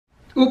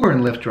Uber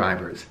and Lyft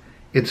drivers,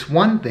 it's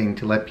one thing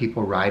to let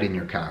people ride in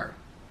your car,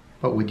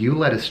 but would you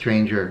let a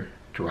stranger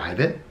drive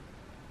it?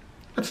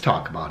 Let's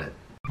talk about it.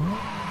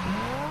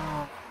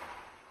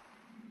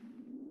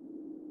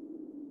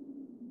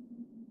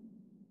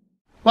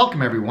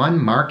 Welcome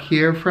everyone, Mark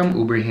here from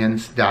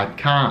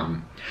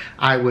uberhints.com.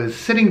 I was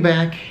sitting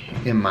back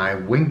in my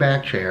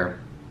wingback chair.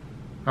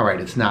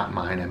 Alright, it's not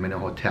mine, I'm in a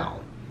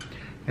hotel.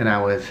 And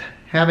I was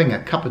having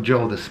a cup of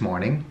joe this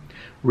morning,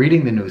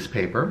 reading the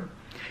newspaper,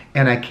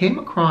 and I came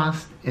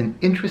across an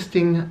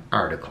interesting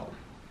article.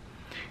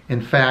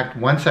 In fact,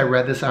 once I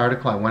read this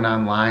article, I went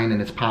online and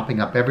it's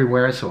popping up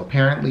everywhere, so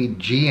apparently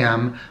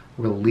GM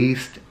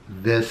released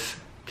this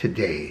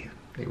today.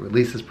 They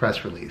released this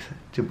press release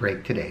to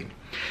break today.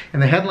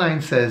 And the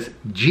headline says,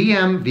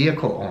 GM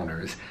vehicle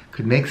owners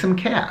could make some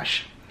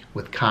cash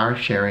with car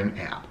sharing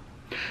app.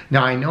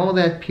 Now I know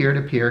that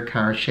peer-to-peer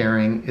car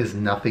sharing is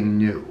nothing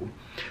new,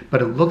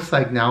 but it looks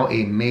like now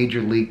a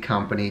major league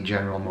company,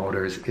 General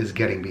Motors, is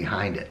getting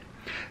behind it.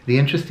 The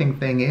interesting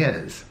thing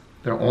is,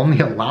 they're only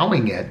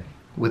allowing it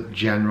with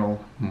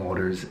General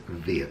Motors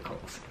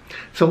vehicles.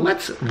 So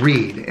let's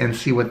read and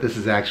see what this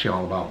is actually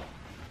all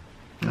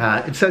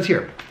about. It says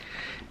here,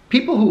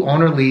 people who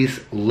own or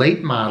lease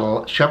late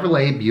model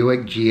Chevrolet,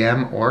 Buick,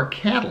 GM, or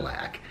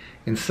Cadillac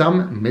in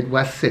some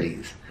Midwest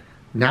cities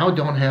now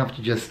don't have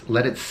to just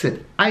let it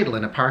sit idle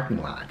in a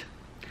parking lot.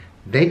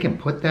 They can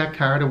put that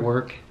car to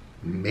work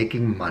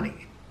making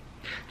money.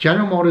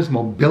 General Motors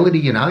mobility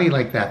unit, how do you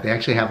like that? They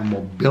actually have a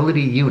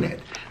mobility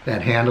unit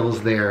that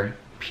handles their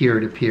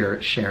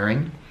peer-to-peer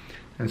sharing.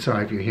 And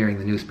sorry if you're hearing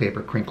the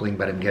newspaper crinkling,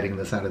 but I'm getting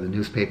this out of the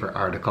newspaper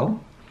article.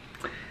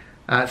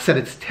 Said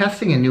it's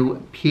testing a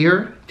new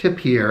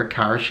peer-to-peer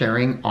car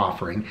sharing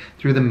offering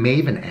through the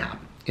Maven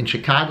app in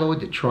Chicago,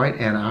 Detroit,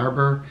 Ann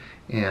Arbor,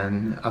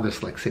 and other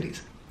select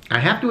cities. I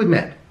have to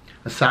admit,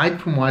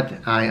 aside from what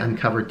I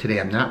uncovered today,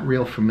 I'm not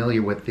real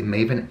familiar with the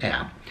Maven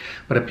app,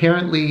 but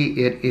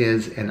apparently it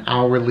is an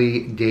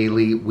hourly,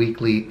 daily,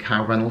 weekly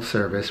car rental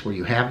service where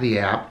you have the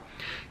app,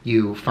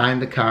 you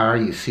find the car,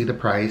 you see the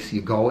price,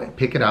 you go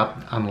pick it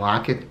up,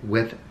 unlock it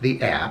with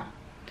the app,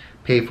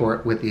 pay for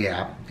it with the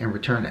app, and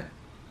return it.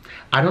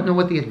 I don't know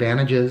what the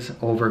advantage is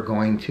over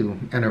going to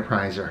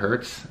Enterprise or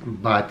Hertz,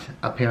 but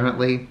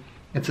apparently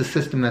it's a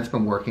system that's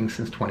been working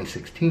since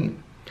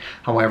 2016.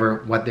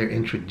 However, what they're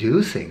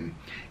introducing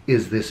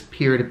is this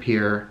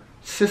peer-to-peer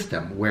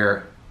system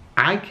where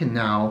I can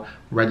now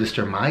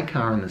register my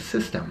car in the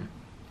system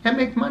and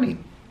make money.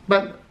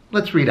 But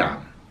let's read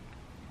on.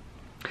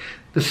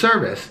 The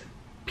service,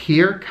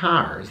 Peer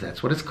Cars,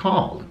 that's what it's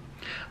called,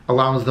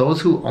 allows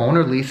those who own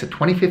or lease a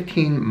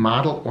 2015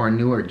 model or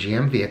newer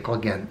GM vehicle,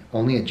 again,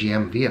 only a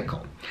GM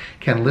vehicle,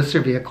 can list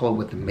their vehicle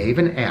with the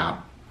Maven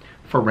app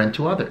for rent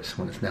to others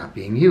when it's not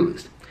being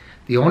used.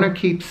 The owner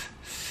keeps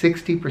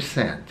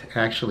 60%,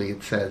 actually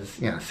it says,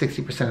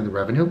 60% of the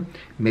revenue,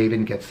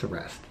 Maven gets the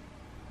rest.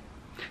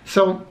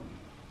 So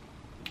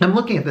I'm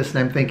looking at this and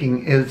I'm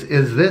thinking,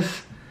 is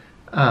this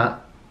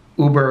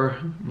Uber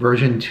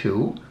version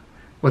 2,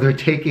 where they're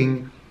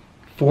taking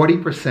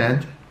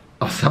 40%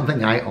 of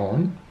something I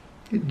own,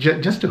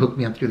 just to hook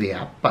me up through the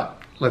app,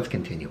 but let's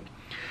continue.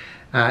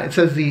 It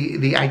says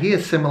the idea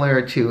is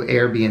similar to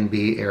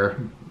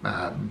Airbnb,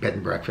 bed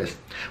and breakfast,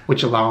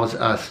 which allows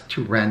us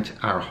to rent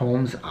our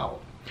homes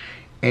out.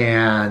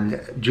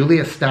 And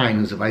Julia Stein,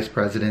 who's the vice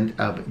president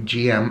of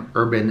GM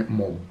Urban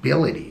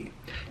Mobility,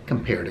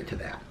 compared it to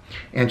that.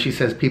 And she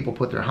says people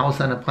put their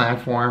house on a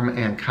platform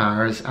and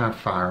cars are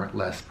far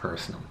less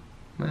personal.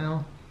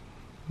 Well,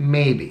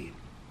 maybe,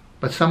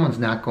 but someone's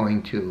not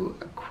going to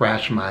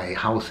crash my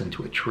house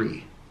into a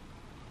tree.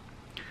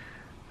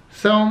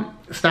 So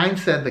Stein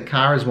said the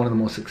car is one of the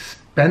most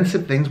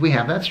expensive things we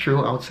have. That's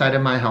true. Outside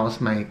of my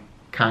house, my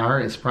car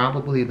is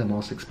probably the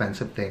most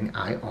expensive thing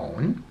I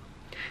own.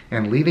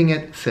 And leaving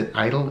it sit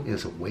idle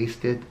is a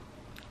wasted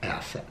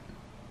asset.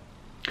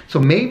 So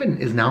Maven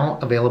is now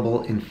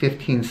available in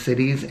 15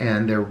 cities,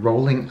 and they're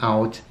rolling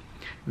out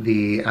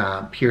the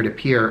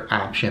peer-to-peer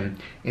option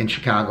in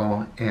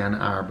Chicago, Ann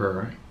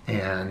Arbor,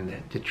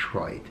 and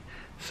Detroit.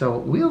 So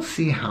we'll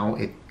see how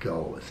it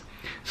goes.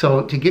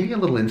 So to give you a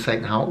little insight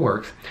on how it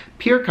works,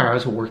 peer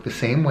cars will work the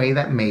same way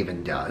that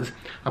Maven does.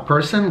 A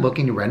person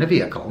looking to rent a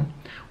vehicle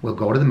will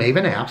go to the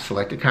Maven app,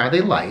 select a car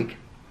they like,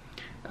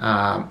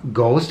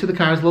 goes to the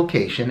car's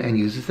location and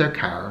uses their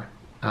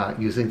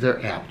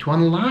app to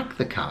unlock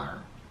the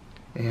car.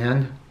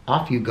 And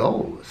off you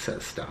go,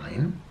 says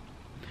Stein.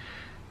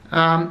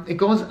 It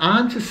goes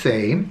on to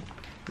say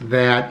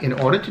that in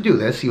order to do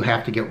this, you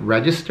have to get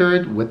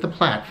registered with the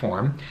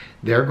platform.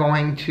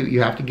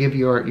 You have to give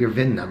your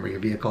VIN number, your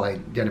vehicle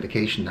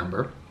identification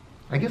number.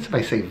 I guess if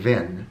I say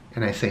VIN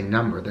and I say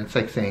number, that's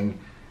like saying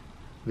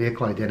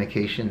vehicle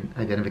identification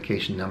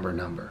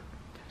number.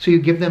 So you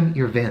give them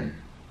your VIN,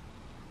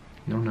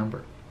 no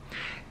number.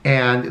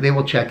 And they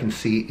will check and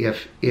see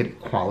if it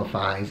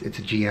qualifies. It's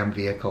a GM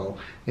vehicle,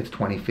 it's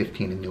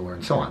 2015 and newer,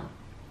 and so on.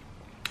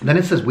 Then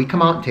it says we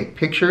come out and take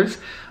pictures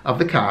of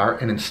the car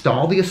and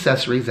install the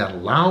accessories that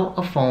allow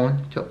a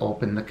phone to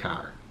open the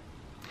car.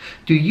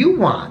 Do you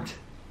want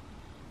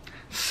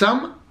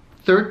some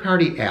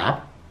third-party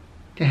app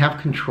to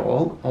have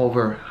control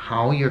over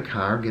how your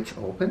car gets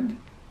opened?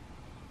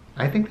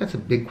 I think that's a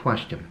big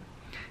question.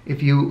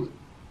 If you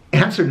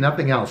answer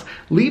nothing else,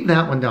 leave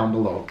that one down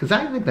below, because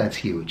I think that's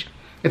huge.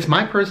 It's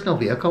my personal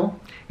vehicle,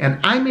 and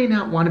I may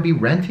not want to be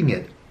renting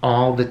it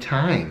all the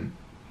time,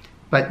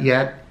 but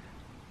yet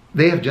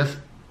they have just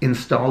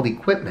installed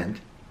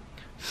equipment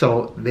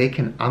so they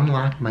can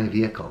unlock my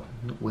vehicle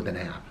with an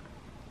app.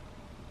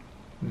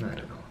 I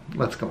don't know.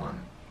 Let's go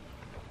on.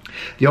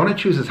 The owner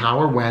chooses how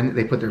or when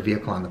they put their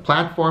vehicle on the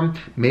platform.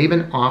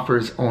 Maven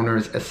offers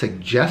owners a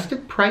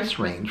suggested price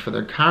range for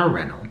their car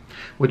rental,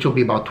 which will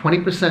be about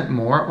 20%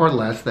 more or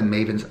less than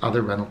Maven's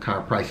other rental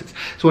car prices.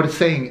 So what it's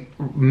saying,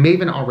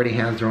 Maven already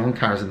has their own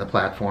cars on the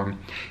platform,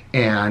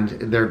 and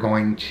they're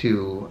going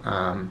to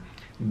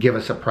give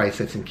us a price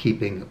that's in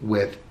keeping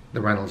with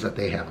the rentals that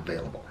they have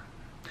available.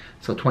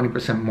 So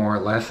 20% more or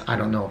less. I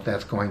don't know if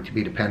that's going to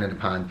be dependent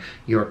upon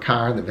your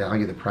car, the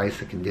value, the price,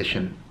 the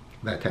condition,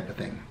 that type of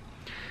thing.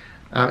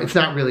 It's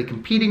not really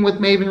competing with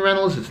Maven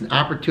Rentals. It's an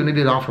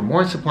opportunity to offer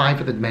more supply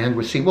for the demand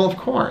we're seeing. Well, of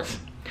course,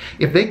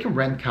 if they can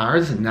rent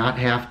cars and not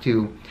have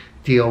to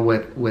deal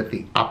with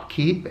the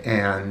upkeep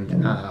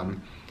and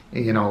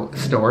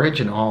storage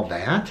and all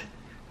that,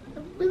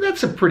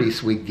 that's a pretty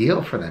sweet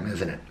deal for them,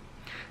 isn't it?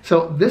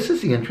 So this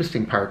is the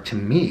interesting part to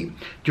me.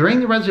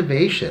 During the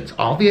reservations,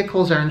 all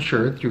vehicles are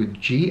insured through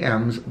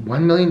GM's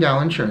 $1 million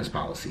insurance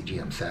policy,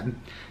 GM said.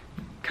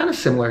 Kind of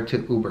similar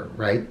to Uber,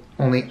 right?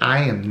 Only I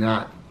am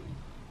not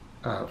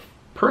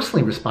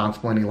personally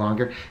responsible any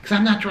longer because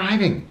I'm not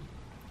driving.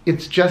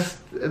 It's just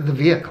the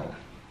vehicle.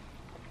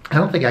 I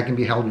don't think I can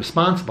be held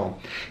responsible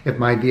if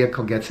my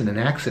vehicle gets in an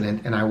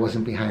accident and I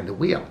wasn't behind the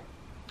wheel.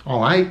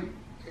 All I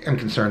am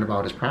concerned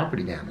about is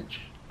property damage,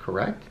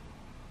 correct?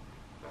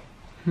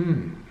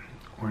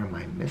 Or am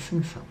I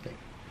missing something?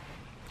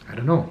 I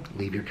don't know.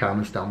 Leave your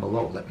comments down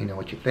below. Let me know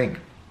what you think.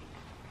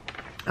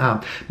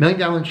 $1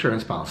 million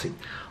insurance policy.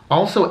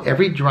 Also,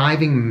 every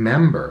driving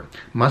member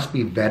must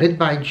be vetted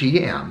by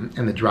GM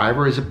and the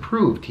driver is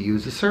approved to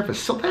use the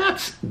service. So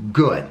that's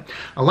good.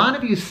 A lot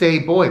of you say,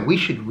 boy, we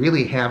should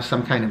really have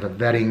some kind of a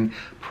vetting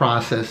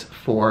process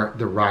for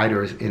the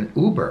riders in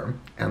Uber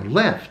and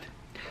Lyft.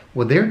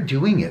 Well, they're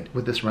doing it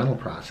with this rental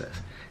process.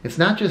 It's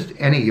not just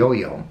any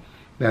yo-yo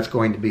that's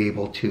going to be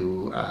able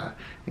to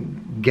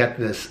get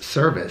this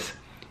service.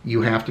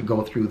 You have to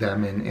go through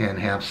them and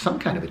have some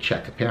kind of a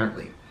check,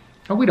 apparently.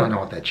 Oh, we don't know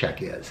what that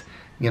check is.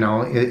 You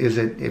know, is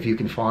it if you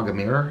can fog a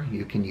mirror,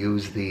 you can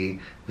use the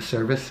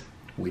service?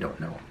 We don't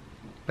know.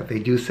 But they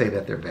do say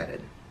that they're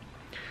vetted.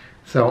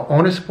 So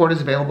owner support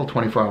is available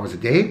 24 hours a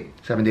day,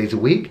 7 days a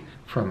week,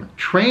 from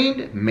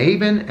trained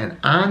Maven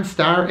and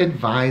OnStar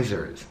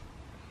advisors.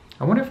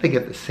 I wonder if they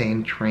get the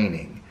same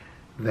training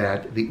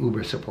that the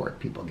Uber support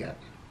people get.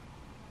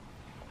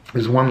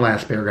 There's one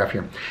last paragraph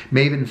here.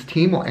 Maven's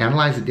team will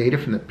analyze the data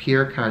from the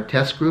peer car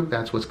test group.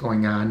 That's what's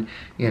going on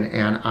in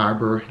Ann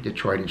Arbor,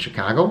 Detroit, and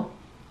Chicago.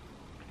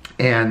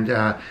 And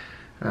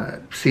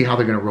see how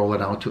they're going to roll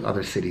it out to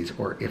other cities,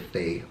 or if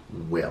they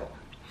will.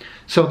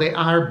 So they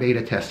are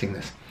beta testing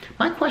this.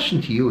 My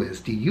question to you is,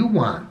 do you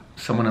want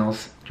someone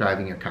else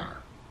driving your car?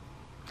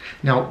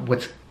 Now,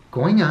 what's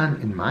going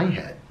on in my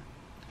head,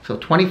 so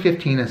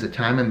 2015 is the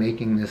time I'm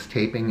making this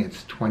taping.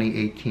 It's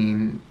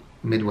 2018,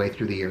 midway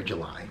through the year,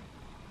 July.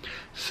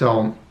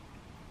 So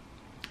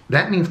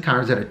that means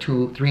cars that are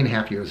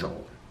 3.5 years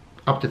old,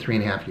 up to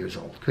 3.5 years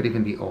old, could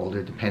even be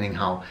older depending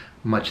how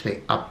much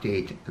they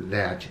update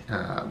that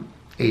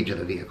age of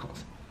the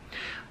vehicles.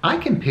 I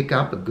can pick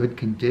up a good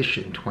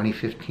condition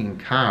 2015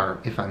 car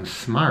if I'm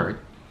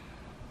smart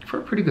for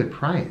a pretty good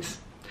price.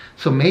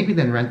 So maybe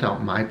then rent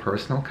out my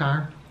personal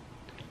car.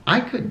 I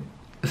could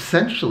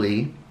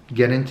essentially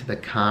get into the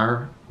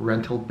car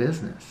rental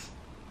business.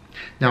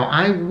 Now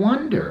I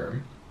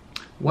wonder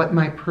what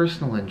my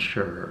personal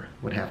insurer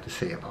would have to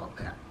say about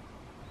that.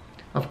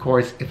 Of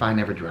course, if I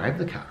never drive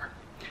the car,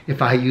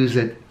 if I use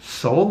it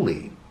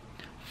solely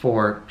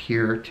for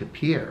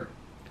peer-to-peer,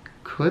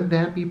 could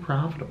that be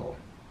profitable?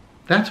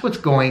 That's what's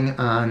going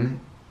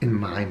on in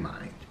my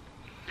mind.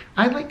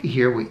 I'd like to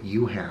hear what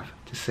you have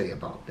to say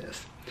about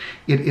this.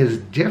 It is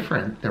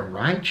different than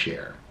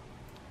rideshare,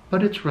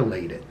 but it's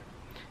related.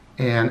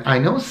 And I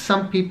know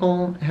some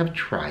people have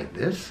tried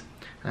this.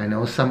 I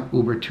know some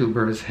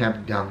Uber-tubers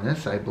have done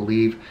this. I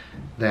believe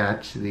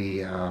that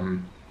the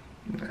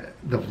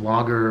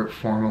vlogger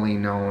formerly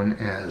known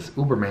as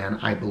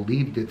Uberman, I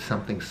believe, did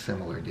something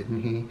similar.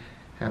 Didn't he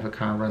have a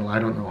car rental? I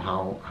don't know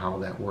how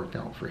that worked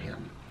out for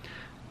him.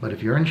 But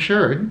if you're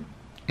insured,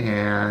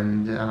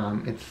 and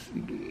it's,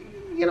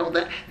 you know,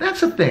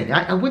 that's the thing.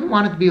 I wouldn't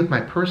want it to be with my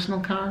personal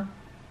car,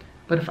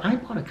 but if I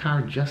bought a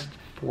car just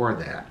for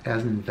that,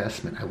 as an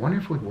investment, I wonder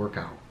if it would work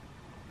out.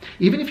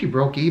 Even if you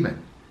broke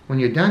even, when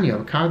you're done, you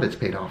have a car that's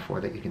paid off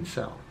for that you can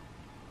sell.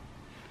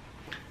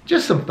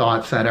 Just some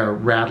thoughts that are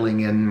rattling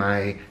in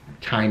my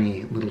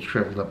tiny little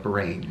shriveled up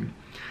brain.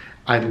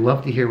 I'd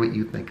love to hear what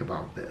you think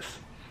about this.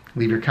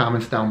 Leave your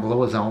comments down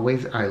below. As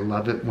always, I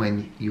love it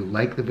when you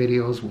like the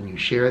videos, when you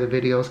share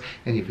the videos,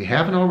 and if you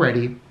haven't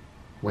already,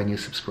 when you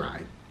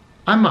subscribe.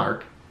 I'm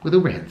Mark with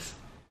Uber Hints.